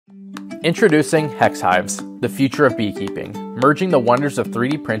Introducing Hex Hives, the future of beekeeping, merging the wonders of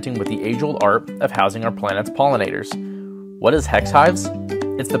 3D printing with the age-old art of housing our planet's pollinators. What is Hex Hives?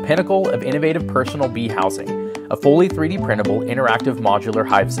 It's the pinnacle of innovative personal bee housing, a fully 3D printable, interactive modular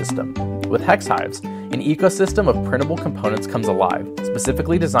hive system. With Hex Hives, an ecosystem of printable components comes alive,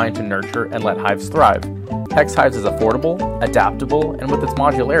 specifically designed to nurture and let hives thrive. Hex Hives is affordable, adaptable, and with its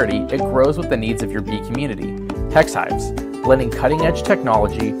modularity, it grows with the needs of your bee community. Hex Hives, blending cutting-edge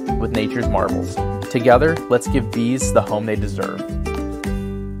technology with nature's marvels. Together, let's give bees the home they deserve.